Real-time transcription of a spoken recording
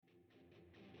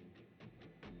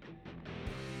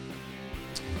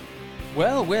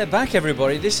Well, we're back,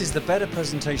 everybody. This is the Better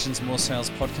Presentations, More Sales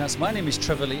podcast. My name is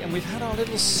Trevor Lee, and we've had our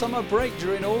little summer break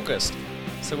during August.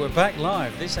 So we're back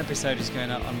live. This episode is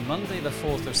going out on Monday, the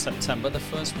 4th of September, the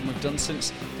first one we've done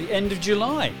since the end of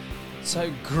July.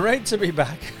 So great to be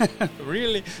back.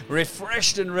 Really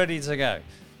refreshed and ready to go.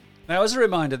 Now, as a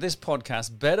reminder, this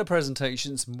podcast, Better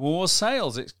Presentations, More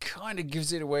Sales, it kind of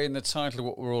gives it away in the title of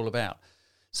what we're all about.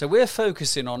 So we're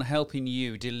focusing on helping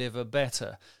you deliver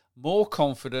better, more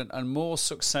confident and more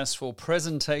successful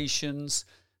presentations,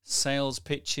 sales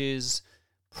pitches,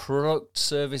 product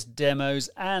service demos,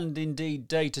 and indeed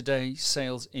day-to-day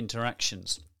sales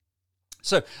interactions.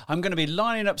 So I'm going to be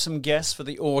lining up some guests for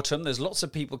the autumn. There's lots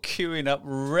of people queuing up,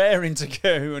 raring to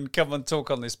go and come and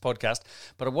talk on this podcast.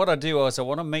 But what I do is I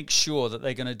want to make sure that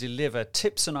they're going to deliver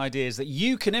tips and ideas that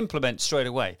you can implement straight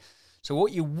away. So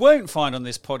what you won't find on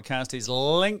this podcast is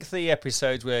lengthy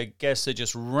episodes where guests are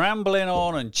just rambling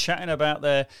on and chatting about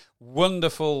their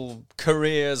wonderful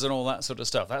careers and all that sort of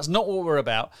stuff. That's not what we're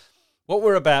about. What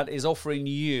we're about is offering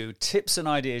you tips and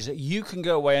ideas that you can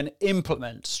go away and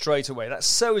implement straight away. That's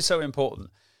so important.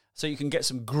 So you can get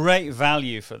some great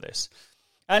value for this.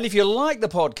 And if you like the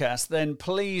podcast, then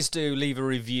please do leave a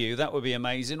review. That would be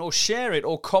amazing. Or share it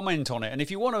or comment on it. And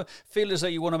if you want to feel as though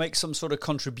you want to make some sort of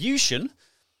contribution,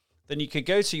 then you could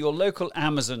go to your local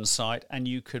Amazon site and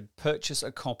you could purchase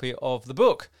a copy of the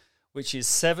book, which is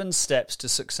 7 Steps to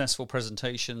Successful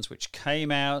Presentations, which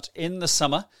came out in the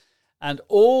summer. And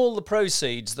all the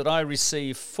proceeds that I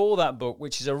receive for that book,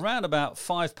 which is around about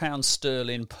 £5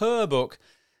 sterling per book,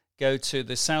 go to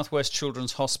the Southwest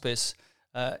Children's Hospice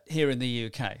here in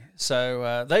the UK.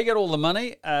 So they get all the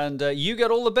money and you get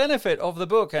all the benefit of the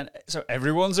book. And so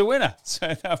everyone's a winner.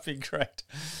 So that'd be great.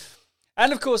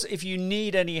 And of course, if you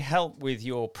need any help with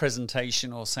your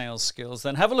presentation or sales skills,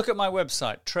 then have a look at my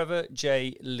website,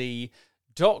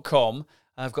 trevorjlee.com.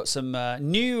 I've got some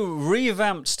new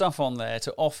revamped stuff on there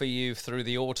to offer you through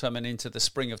the autumn and into the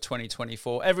spring of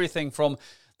 2024. Everything from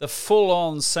the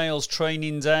full-on sales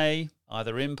training day,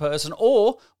 either in person,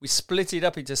 or we split it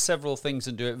up into several things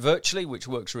and do it virtually, which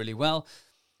works really well.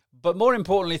 But more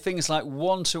importantly, things like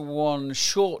one-to-one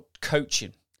short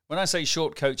coaching. When I say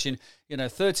short coaching,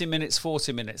 30 minutes,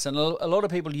 40 minutes. And a lot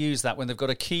of people use that when they've got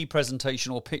a key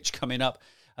presentation or pitch coming up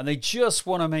and they just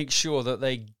want to make sure that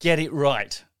they get it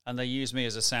right. And they use me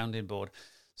as a sounding board.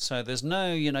 So there's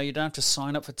no, you don't have to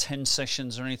sign up for 10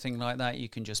 sessions or anything like that. You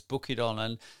can just book it on.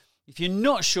 And if you're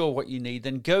not sure what you need,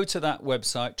 then go to that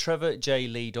website,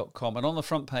 trevorjlee.com. And on the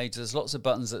front page, there's lots of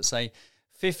buttons that say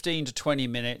 15 to 20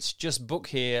 minutes, just book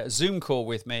here, Zoom call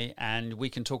with me, and we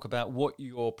can talk about what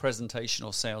your presentation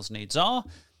or sales needs are,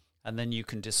 and then you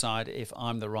can decide if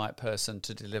I'm the right person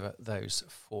to deliver those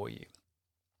for you.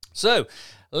 So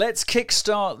let's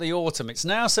kickstart the autumn. It's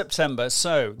now September,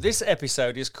 so this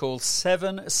episode is called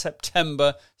 7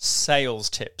 September Sales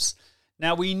Tips.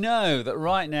 Now, we know that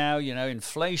right now,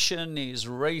 inflation is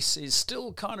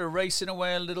still kind of racing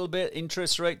away a little bit.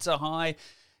 Interest rates are high.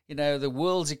 The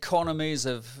world's economies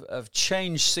have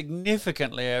changed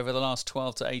significantly over the last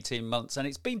 12 to 18 months, and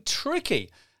it's been tricky,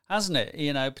 hasn't it?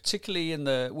 Particularly in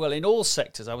all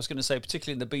sectors. I was going to say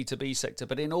particularly in the B2B sector,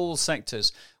 but in all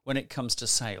sectors when it comes to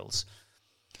sales.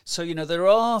 So, there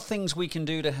are things we can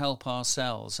do to help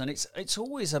ourselves, and it's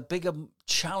always a bigger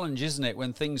challenge, isn't it,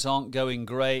 when things aren't going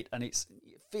great and it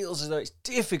feels as though it's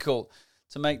difficult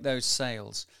to make those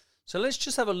sales. So let's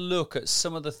just have a look at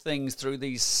some of the things through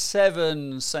these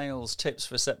 7 sales tips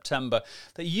for September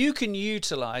that you can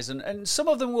utilize, and some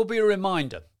of them will be a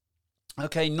reminder.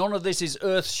 Okay, none of this is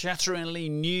earth-shatteringly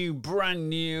new, brand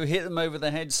new, hit them over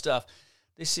the head stuff.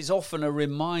 This is often a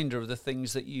reminder of the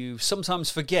things that you sometimes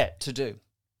forget to do.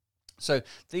 So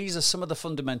these are some of the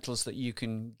fundamentals that you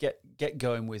can get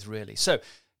going with, really. So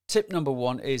tip number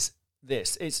 1 is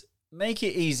this. It's make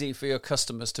it easy for your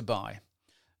customers to buy.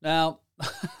 Now,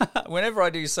 whenever I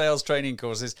do sales training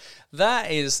courses,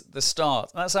 that is the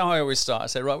start. That's how I always start. I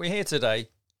say, right, we're here today.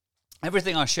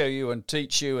 Everything I show you and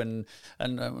teach you and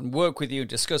work with you and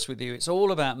discuss with you, it's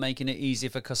all about making it easy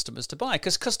for customers to buy,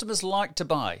 because customers like to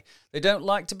buy. They don't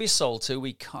like to be sold to.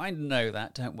 We kind of know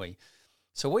that, don't we?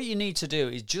 So what you need to do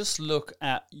is just look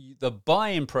at the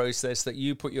buying process that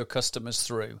you put your customers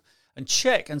through and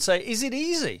check and say, is it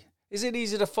easy? Is it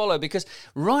easy to follow? Because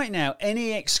right now,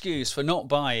 any excuse for not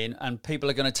buying and people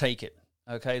are going to take it.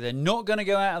 Okay, they're not going to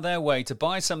go out of their way to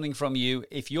buy something from you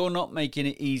if you're not making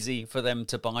it easy for them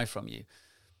to buy from you.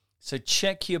 So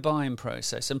check your buying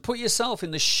process and put yourself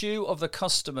in the shoe of the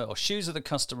customer or shoes of the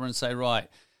customer and say, right,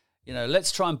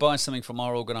 let's try and buy something from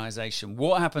our organization.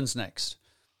 What happens next?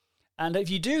 And if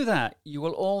you do that, you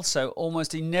will also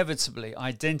almost inevitably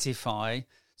identify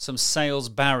some sales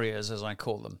barriers, as I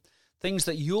call them. Things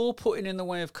that you're putting in the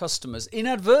way of customers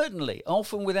inadvertently,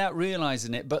 often without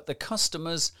realizing it, but the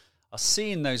customers are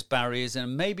seeing those barriers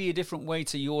in maybe a different way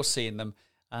to you're seeing them,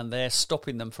 and they're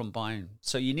stopping them from buying.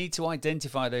 So you need to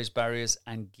identify those barriers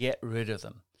and get rid of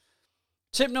them.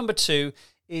 Tip number 2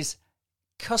 is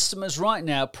customers right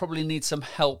now probably need some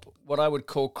help, what I would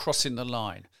call crossing the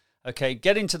line. Okay,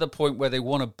 getting to the point where they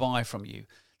want to buy from you.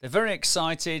 They're very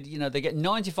excited, they get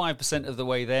 95% of the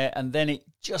way there, and then it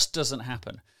just doesn't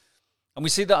happen. And we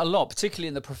see that a lot, particularly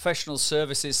in the professional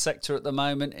services sector at the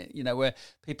moment, where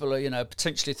people are,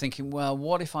 potentially thinking, well,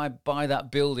 what if I buy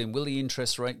that building? Will the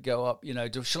interest rate go up?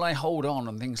 Shall I hold on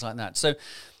and things like that? So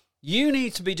you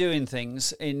need to be doing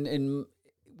things in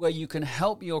where you can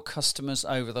help your customers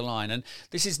over the line. And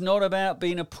this is not about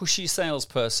being a pushy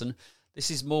salesperson. This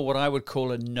is more what I would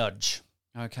call a nudge.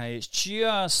 Okay, it's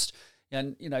just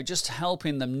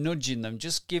helping them, nudging them,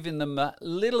 just giving them a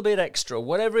little bit extra,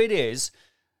 whatever it is.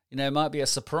 It might be a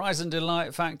surprise and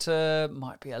delight factor,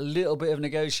 might be a little bit of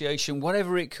negotiation,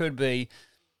 whatever it could be.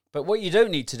 But what you don't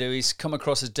need to do is come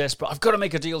across as desperate. I've got to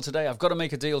make a deal today. I've got to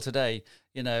make a deal today.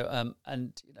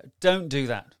 Don't do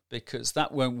that, because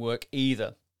that won't work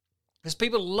either. Because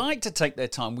people like to take their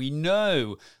time. We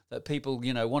know that people,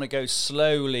 want to go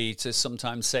slowly to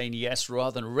sometimes saying yes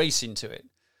rather than racing to it,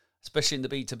 especially in the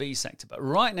B2B sector. But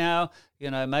right now,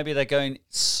 maybe they're going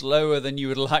slower than you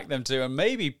would like them to, and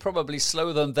maybe probably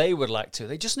slower than they would like to.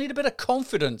 They just need a bit of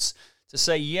confidence to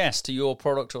say yes to your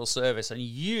product or service, and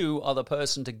you are the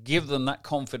person to give them that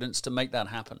confidence to make that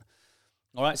happen.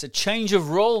 All right, it's a change of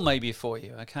role maybe for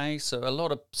you, okay? So a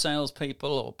lot of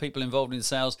salespeople or people involved in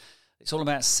sales, it's all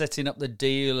about setting up the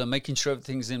deal and making sure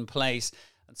everything's in place.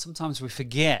 And sometimes we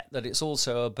forget that it's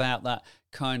also about that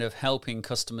kind of helping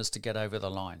customers to get over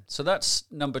the line. So that's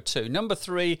number 2. Number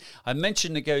 3, I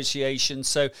mentioned negotiation.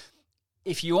 So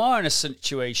if you are in a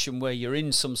situation where you're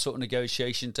in some sort of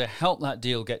negotiation to help that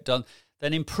deal get done,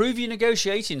 then improve your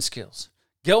negotiating skills.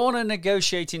 Go on a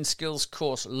negotiating skills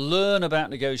course. Learn about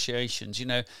negotiations.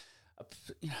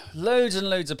 Loads and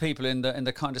loads of people in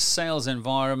the kind of sales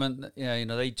environment,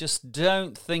 they just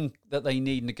don't think that they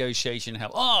need negotiation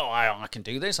help. Oh, I can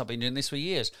do this. I've been doing this for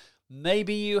years.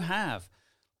 Maybe you have,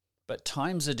 but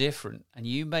times are different, and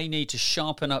you may need to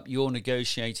sharpen up your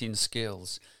negotiating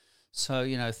skills.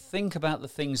 So, think about the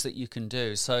things that you can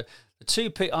do. So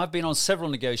I've been on several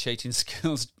negotiating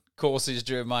skills courses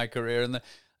during my career, and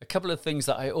a couple of things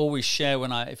that I always share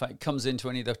if it comes into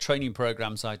any of the training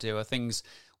programs I do are things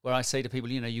where I say to people,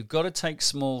 you've got to take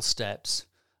small steps.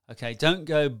 Okay, don't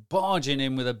go barging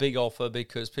in with a big offer,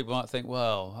 because people might think,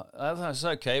 well, that's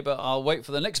okay, but I'll wait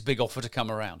for the next big offer to come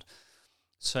around.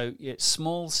 So it's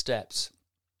small steps.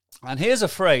 And here's a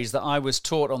phrase that I was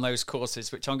taught on those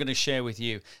courses, which I'm going to share with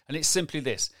you. And it's simply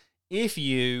this: if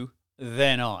you,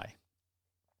 then I.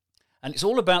 And it's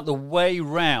all about the way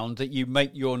round that you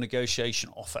make your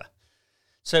negotiation offer.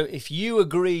 So if you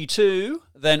agree to,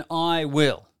 then I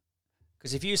will.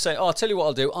 Because if you say, I'll tell you what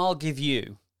I'll do, I'll give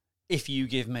you if you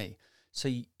give me. So,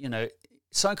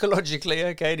 psychologically,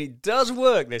 okay, and it does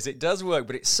work,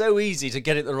 but it's so easy to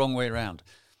get it the wrong way around.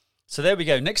 So there we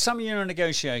go. Next time you're in a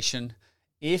negotiation,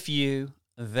 if you,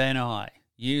 then I.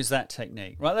 Use that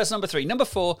technique. Right, that's number 3. Number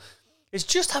 4 is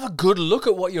just have a good look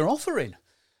at what you're offering.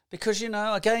 Because,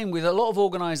 again, with a lot of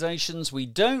organizations, we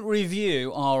don't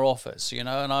review our offers, and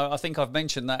I think I've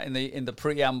mentioned that in the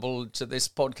preamble to this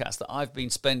podcast, that I've been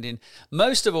spending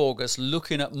most of August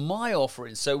looking at my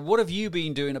offerings. So what have you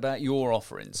been doing about your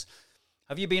offerings?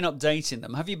 Have you been updating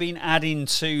them? Have you been adding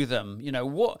to them?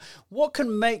 What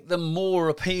can make them more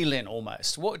appealing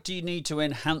almost? What do you need to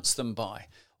enhance them by?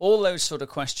 All those sort of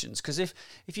questions. Because if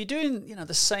you're doing,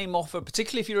 the same offer,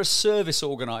 particularly if you're a service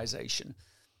organization,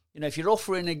 if you're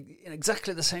offering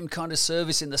exactly the same kind of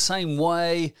service in the same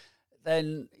way,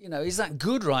 then, is that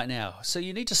good right now? So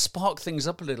you need to spark things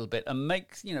up a little bit and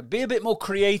be a bit more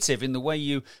creative in the way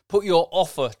you put your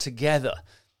offer together,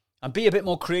 and be a bit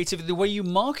more creative in the way you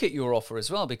market your offer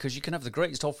as well, because you can have the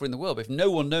greatest offer in the world, but if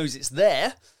no one knows it's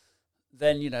there,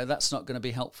 then, that's not going to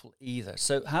be helpful either.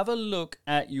 So have a look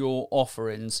at your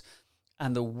offerings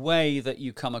and the way that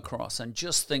you come across, and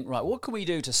just think, right, what can we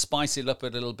do to spice it up a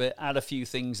little bit, add a few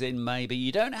things in maybe.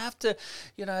 You don't have to,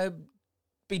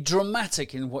 be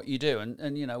dramatic in what you do.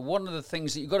 And one of the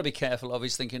things that you've got to be careful of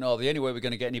is thinking, the only way we're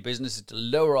going to get any business is to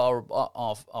lower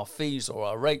our fees or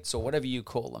our rates or whatever you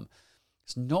call them.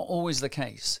 It's not always the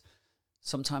case.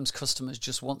 Sometimes customers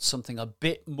just want something a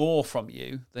bit more from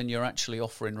you than you're actually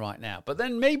offering right now. But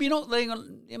then maybe not, they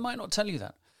might not tell you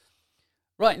that.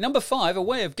 Right, number 5, a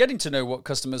way of getting to know what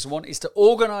customers want is to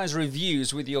organize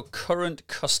reviews with your current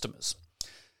customers.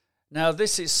 Now,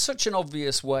 this is such an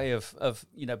obvious way of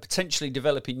potentially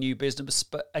developing new business,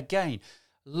 but again,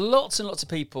 lots and lots of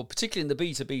people, particularly in the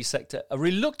B2B sector, are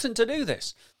reluctant to do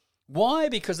this. Why?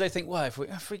 Because they think, well,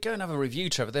 if we go and have a review,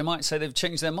 Trevor, they might say they've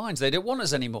changed their minds. They don't want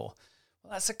us anymore.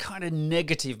 Well, that's a kind of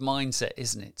negative mindset,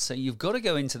 isn't it? So you've got to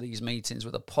go into these meetings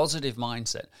with a positive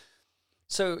mindset.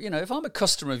 So, if I'm a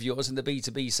customer of yours in the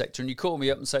B2B sector and you call me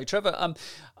up and say, Trevor,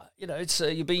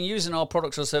 you've been using our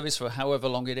product or service for however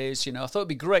long it is, I thought it'd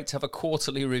be great to have a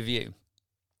quarterly review.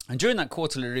 And during that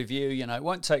quarterly review, it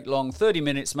won't take long, 30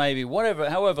 minutes maybe,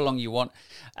 however long you want.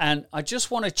 And I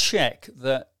just want to check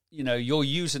that, you're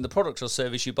using the product or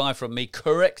service you buy from me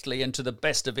correctly and to the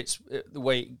best of the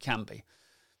way it can be.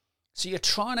 So you're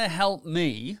trying to help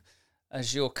me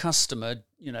as your customer,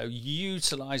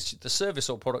 utilize the service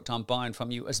or product I'm buying from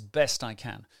you as best I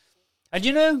can.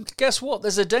 And guess what?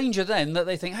 There's a danger then that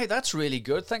they think, hey, that's really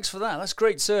good. Thanks for that. That's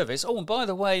great service. Oh, and by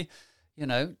the way,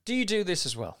 do you do this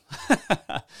as well?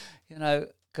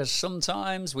 Because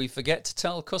sometimes we forget to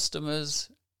tell customers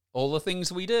all the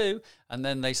things we do. And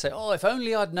then they say, oh, if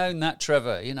only I'd known that,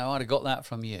 Trevor, I'd have got that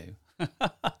from you.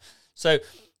 So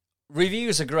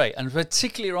reviews are great. And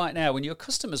particularly right now when your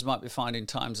customers might be finding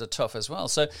times are tough as well.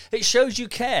 So it shows you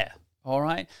care. All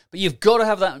right. But you've got to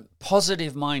have that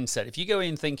positive mindset. If you go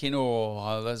in thinking,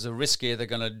 oh, there's a risk here, they're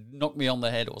going to knock me on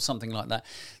the head or something like that,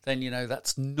 then,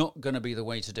 that's not going to be the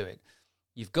way to do it.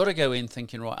 You've got to go in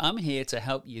thinking, right, I'm here to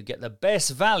help you get the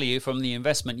best value from the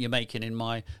investment you're making in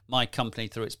my company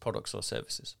through its products or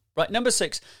services. Right. Number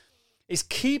 6 is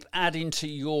keep adding to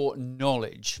your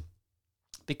knowledge.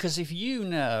 Because if you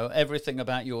know everything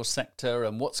about your sector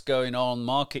and what's going on,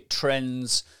 market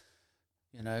trends,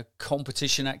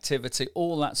 competition activity,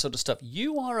 all that sort of stuff,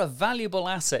 you are a valuable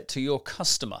asset to your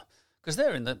customer because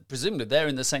presumably they're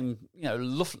in the same,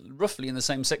 roughly in the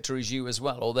same sector as you as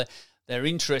well, or they're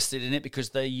interested in it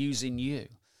because they're using you.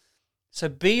 So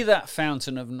be that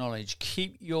fountain of knowledge.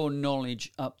 Keep your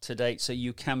knowledge up to date so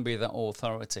you can be that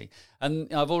authority.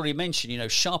 And I've already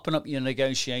mentioned, sharpen up your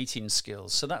negotiating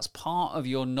skills. So that's part of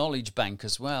your knowledge bank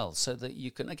as well, so that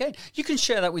you can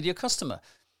share that with your customer.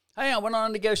 Hey, I went on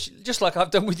a negotiation, just like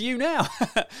I've done with you now.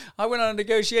 I went on a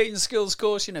negotiating skills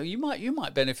course. You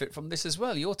might benefit from this as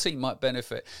well. Your team might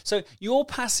benefit. So you're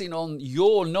passing on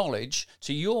your knowledge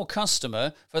to your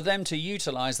customer for them to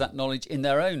utilize that knowledge in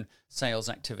their own sales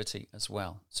activity as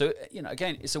well. So,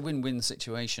 again, it's a win-win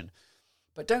situation.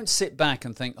 But don't sit back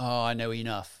and think, oh, I know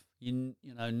enough.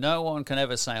 No one can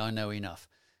ever say I know enough.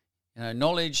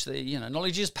 Knowledge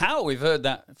is power. We've heard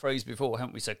that phrase before,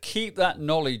 haven't we? So keep that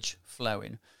knowledge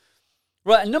flowing.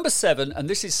 Right, and number 7, and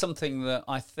this is something that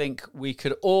I think we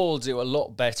could all do a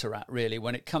lot better at, really,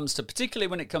 particularly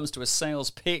when it comes to a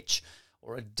sales pitch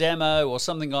or a demo or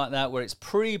something like that, where it's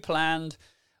pre-planned,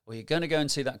 or you're going to go and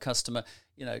see that customer.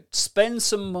 Spend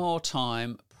some more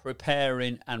time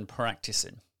preparing and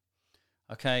practicing.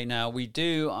 Okay, now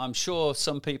I'm sure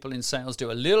some people in sales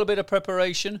do a little bit of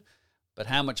preparation, but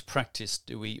how much practice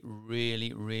do we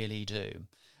really, really do?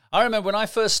 I remember when I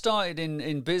first started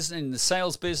in business, in the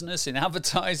sales business, in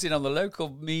advertising on the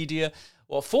local media,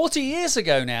 40 years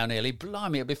ago now nearly.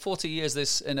 Blimey, it'll be 40 years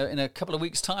this in a couple of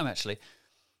weeks' time, actually.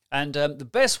 And the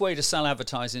best way to sell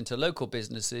advertising to local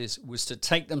businesses was to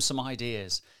take them some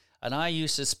ideas. And I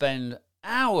used to spend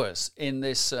hours in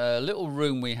this little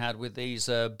room we had with these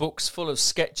books full of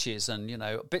sketches and,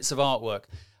 bits of artwork.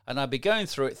 And I'd be going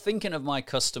through it, thinking of my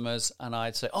customers, and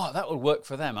I'd say, oh, that would work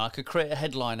for them. I could create a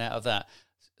headline out of that.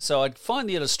 So I'd find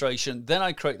the illustration, then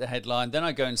I'd create the headline, then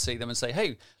I'd go and see them and say,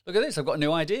 hey, look at this, I've got a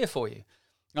new idea for you.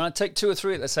 And I'd take 2 or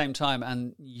 3 at the same time,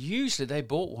 and usually they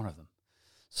bought one of them.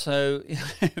 So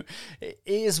it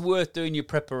is worth doing your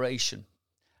preparation.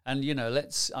 And,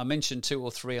 I mentioned 2 or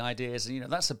 3 ideas, and,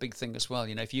 that's a big thing as well.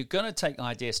 If you're going to take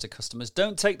ideas to customers,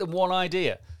 don't take them one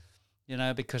idea,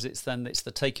 because it's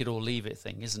the take it or leave it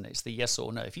thing, isn't it? It's the yes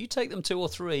or no. If you take them 2 or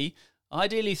 3,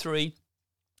 ideally 3,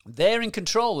 they're in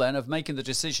control then of making the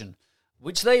decision,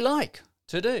 which they like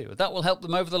to do. That will help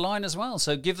them over the line as well.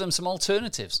 So give them some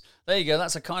alternatives. There you go.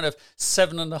 That's a kind of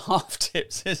 7.5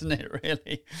 tips, isn't it,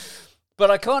 really? But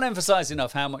I can't emphasize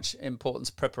enough how much importance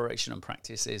preparation and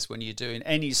practice is when you're doing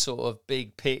any sort of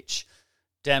big pitch,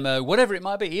 demo, whatever it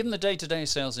might be, even the day-to-day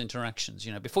sales interactions.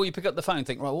 Before you pick up the phone,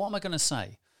 think, right, what am I going to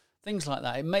say? Things like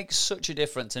that. It makes such a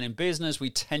difference. And in business, we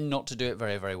tend not to do it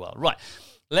very, very well. Right.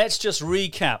 Let's just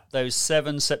recap those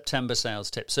 7 September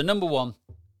sales tips. So number 1,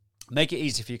 make it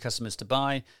easy for your customers to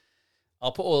buy.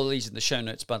 I'll put all of these in the show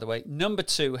notes, by the way. Number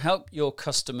 2, help your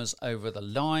customers over the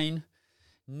line.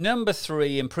 Number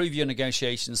 3, improve your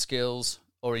negotiation skills,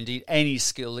 or indeed any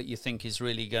skill that you think is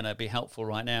really going to be helpful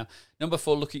right now. Number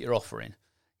 4, look at your offering.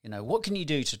 What can you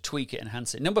do to tweak it,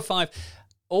 enhance it? Number 5,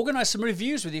 organize some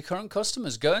reviews with your current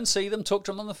customers. Go and see them, talk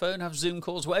to them on the phone, have Zoom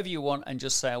calls, whatever you want, and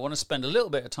just say, I want to spend a little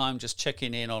bit of time just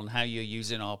checking in on how you're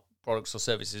using our products or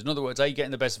services. In other words, are you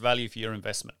getting the best value for your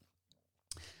investment?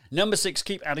 Number 6,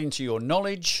 keep adding to your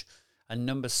knowledge. And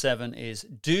number 7 is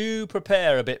do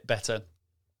prepare a bit better.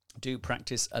 Do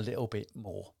practice a little bit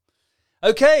more.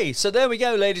 Okay, so there we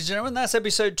go, ladies and gentlemen. That's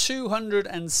episode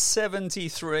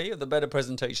 273 of the Better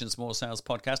Presentation Small Sales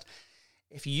podcast.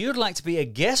 If you'd like to be a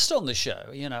guest on the show,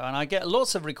 and I get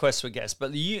lots of requests for guests,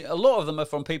 but a lot of them are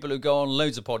from people who go on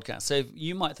loads of podcasts. So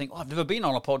you might think, I've never been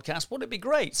on a podcast. Wouldn't it be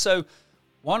great? So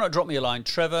why not drop me a line,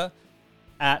 podcast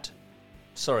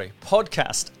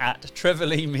at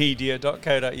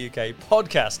trevorleemedia.co.uk,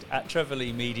 podcast at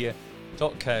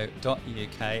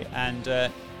trevorleemedia.co.uk, and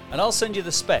I'll send you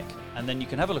the spec, and then you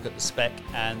can have a look at the spec,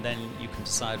 and then you can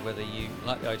decide whether you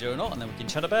like the idea or not, and then we can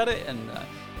chat about it, and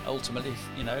ultimately,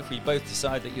 if we both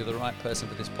decide that you're the right person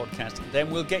for this podcast, then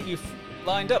we'll get you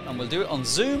lined up, and we'll do it on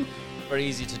Zoom. Very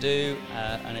easy to do,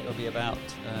 and it'll be about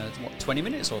 20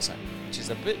 minutes or so, which is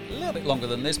a little bit longer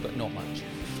than this, but not much.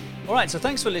 All right, so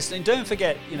thanks for listening. Don't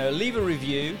forget, leave a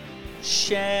review,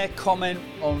 share, comment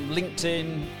on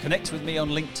LinkedIn, connect with me on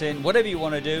LinkedIn, whatever you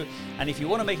want to do. And if you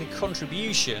want to make a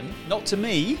contribution, not to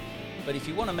me, but if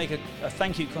you want to make a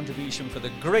thank you contribution for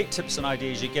the great tips and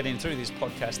ideas you're getting through this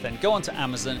podcast, then go onto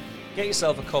Amazon, get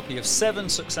yourself a copy of 7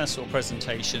 successful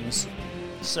presentations,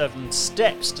 7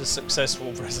 steps to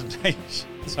successful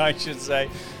presentations, I should say.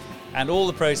 And all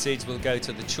the proceeds will go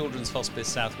to the Children's Hospice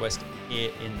Southwest here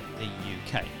in the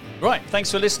UK. Right, thanks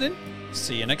for listening.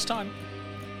 See you next time.